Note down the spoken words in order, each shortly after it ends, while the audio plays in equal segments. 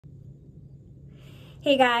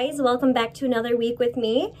Hey guys, welcome back to another week with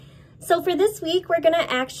me. So for this week, we're gonna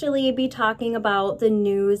actually be talking about the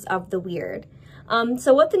news of the weird.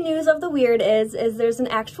 So what the news of the weird is there's an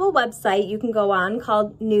actual website you can go on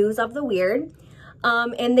called News of the Weird.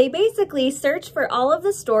 And they basically search for all of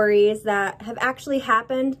the stories that have actually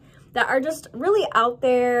happened that are just really out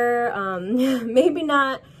there, maybe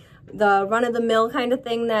not the run-of-the-mill kind of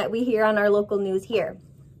thing that we hear on our local news here.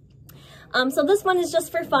 So this one is just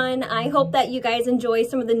for fun. I hope that you guys enjoy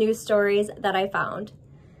some of the news stories that I found.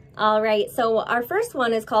 All right, so our first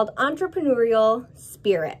one is called Entrepreneurial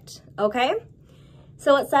Spirit, okay?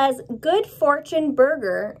 So it says, Good Fortune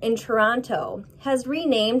Burger in Toronto has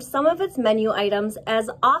renamed some of its menu items as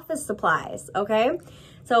office supplies, okay?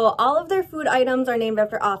 So all of their food items are named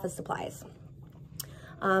after office supplies.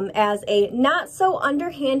 As a not so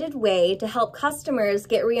underhanded way to help customers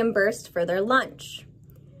get reimbursed for their lunch.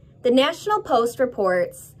 The National Post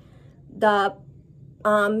reports the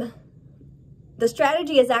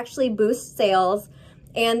strategy is actually boost sales,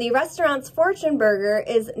 and the restaurant's Fortune Burger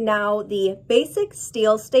is now the basic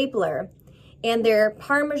steel stapler, and their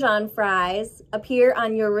Parmesan fries appear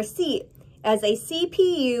on your receipt as a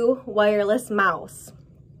CPU wireless mouse.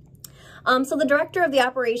 So the director of the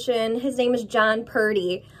operation, his name is John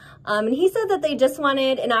Purdy, and he said that they just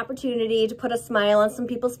wanted an opportunity to put a smile on some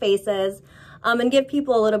people's faces and give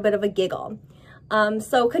people a little bit of a giggle.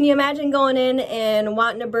 So can you imagine going in and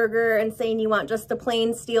wanting a burger and saying you want just a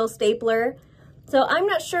plain steel stapler? So I'm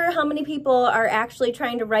not sure how many people are actually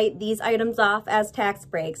trying to write these items off as tax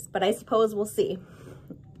breaks, but I suppose we'll see.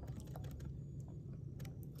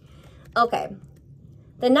 Okay,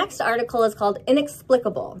 the next article is called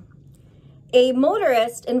Inexplicable. A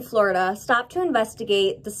motorist in Florida stopped to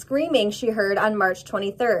investigate the screaming she heard on March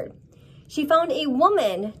 23rd. She found a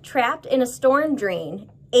woman trapped in a storm drain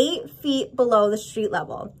 8 feet below the street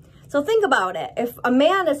level. So think about it. If a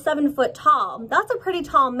man is 7 foot tall, that's a pretty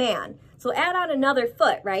tall man. So add on another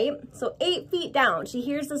foot, right? So 8 feet down, she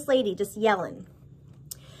hears this lady just yelling.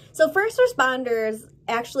 So first responders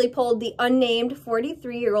actually pulled the unnamed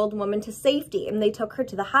 43-year-old woman to safety, and they took her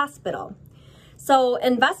to the hospital. So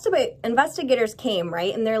investigators came,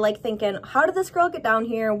 right? And they're like thinking, how did this girl get down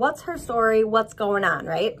here? What's her story? What's going on,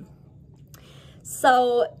 right?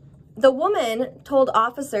 So the woman told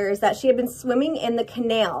officers that she had been swimming in the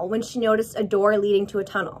canal when she noticed a door leading to a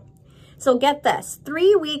tunnel. So get this,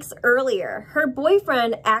 3 weeks earlier, her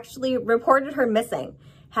boyfriend actually reported her missing.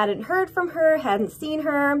 Hadn't heard from her, hadn't seen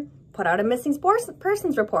her, put out a missing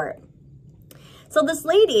persons report. So this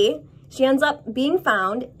lady, she ends up being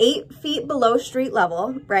found 8 feet below street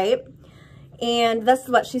level, right? And this is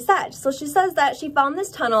what she said. So she says that she found this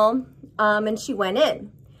tunnel and she went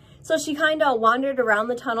in. So she kind of wandered around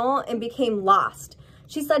the tunnel and became lost.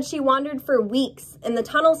 She said she wandered for weeks in the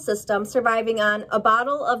tunnel system, surviving on a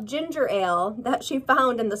bottle of ginger ale that she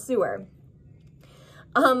found in the sewer.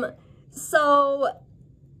 So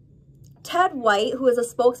Ted White, who is a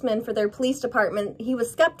spokesman for their police department, he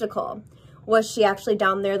was skeptical. Was she actually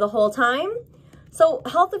down there the whole time? So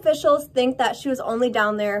health officials think that she was only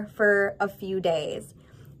down there for a few days.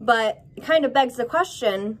 But it kind of begs the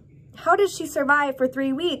question, how did she survive for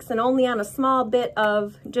 3 weeks and only on a small bit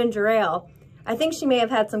of ginger ale? I think she may have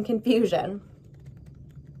had some confusion.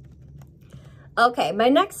 Okay, my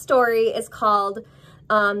next story is called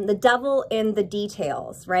The Devil in the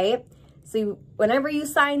Details, right? So whenever you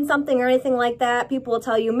sign something or anything like that, people will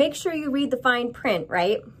tell you, make sure you read the fine print,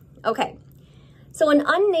 right? Okay, so an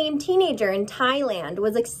unnamed teenager in Thailand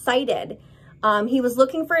was excited. He was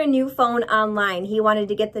looking for a new phone online. He wanted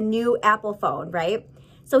to get the new Apple phone, right?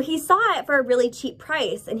 So he saw it for a really cheap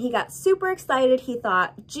price and he got super excited. He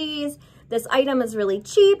thought, geez, this item is really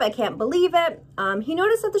cheap. I can't believe it. He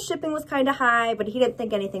noticed that the shipping was kind of high, but he didn't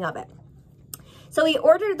think anything of it. So he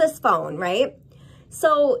ordered this phone, right?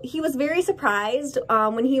 So he was very surprised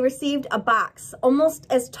when he received a box almost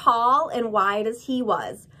as tall and wide as he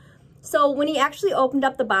was. So when he actually opened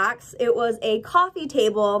up the box, it was a coffee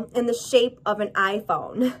table in the shape of an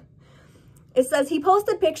iPhone. It says he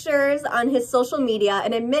posted pictures on his social media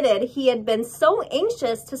and admitted he had been so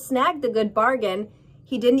anxious to snag the good bargain,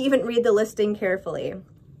 he didn't even read the listing carefully.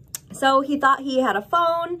 So he thought he had a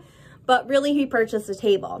phone, but really he purchased a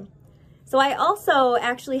table. So I also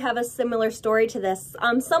actually have a similar story to this.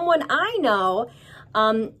 Someone I know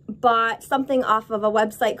bought something off of a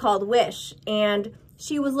website called Wish, and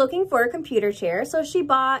she was looking for a computer chair. So she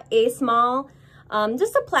bought a small,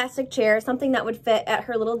 just a plastic chair, something that would fit at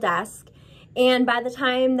her little desk. And by the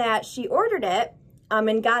time that she ordered it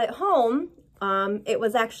and got it home, it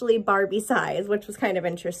was actually Barbie size, which was kind of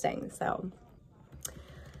interesting. So,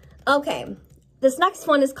 okay, this next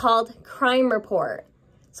one is called Crime Report.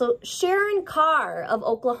 So Sharon Carr of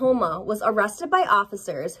Oklahoma was arrested by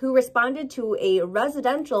officers who responded to a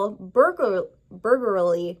residential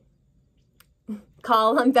burglary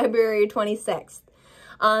call on February 26th.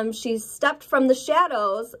 She stepped from the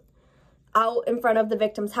shadows out in front of the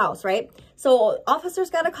victim's house, right? So officers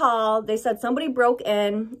got a call. They said somebody broke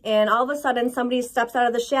in, and all of a sudden somebody steps out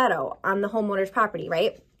of the shadow on the homeowner's property,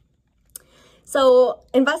 right? So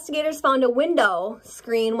investigators found a window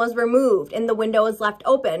screen was removed and the window was left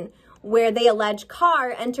open, where they allege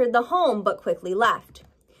Carr entered the home but quickly left,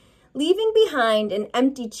 leaving behind an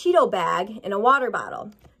empty Cheeto bag and a water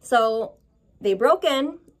bottle. So they broke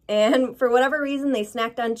in, and for whatever reason, they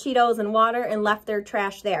snacked on Cheetos and water and left their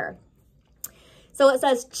trash there. So it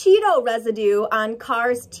says Cheeto residue on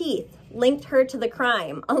Carr's teeth linked her to the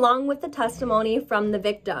crime, along with the testimony from the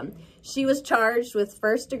victim. She was charged with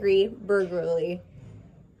first-degree burglary.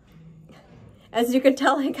 As you can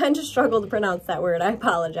tell, I kind of struggled to pronounce that word. I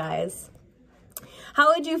apologize.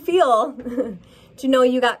 How would you feel to know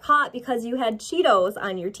you got caught because you had Cheetos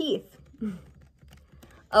on your teeth?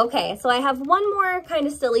 Okay, so I have one more kind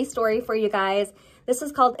of silly story for you guys. This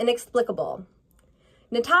is called Inexplicable.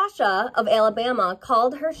 Natasha of Alabama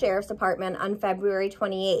called her sheriff's department on February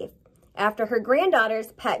 28th after her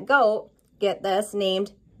granddaughter's pet goat, get this,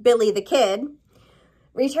 named Billy the Kid,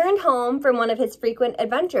 returned home from one of his frequent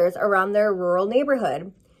adventures around their rural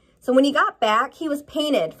neighborhood. So when he got back, he was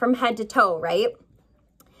painted from head to toe, right?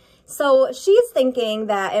 So she's thinking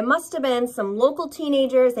that it must have been some local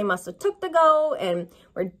teenagers. They must have took the goat and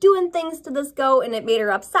were doing things to this goat, and it made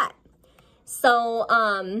her upset. So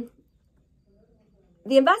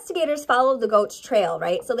the investigators followed the goat's trail,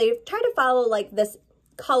 right? So they tried to follow like this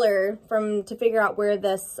color to figure out where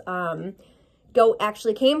this goat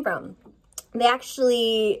actually came from. They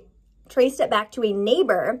actually traced it back to a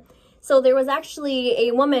neighbor. So there was actually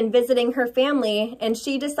a woman visiting her family, and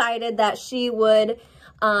she decided that she would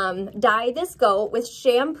dye this goat with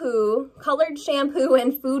colored shampoo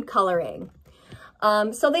and food coloring.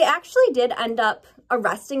 So they actually did end up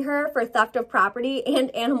arresting her for theft of property and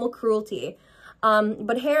animal cruelty.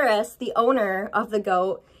 But Harris, the owner of the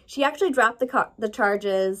goat, she actually dropped the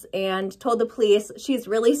charges and told the police she's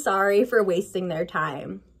really sorry for wasting their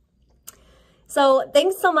time. So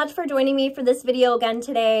thanks so much for joining me for this video again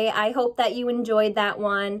today. I hope that you enjoyed that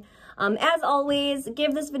one. As always,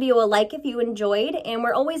 give this video a like if you enjoyed, and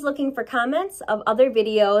we're always looking for comments of other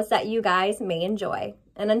videos that you guys may enjoy.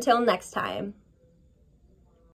 And until next time.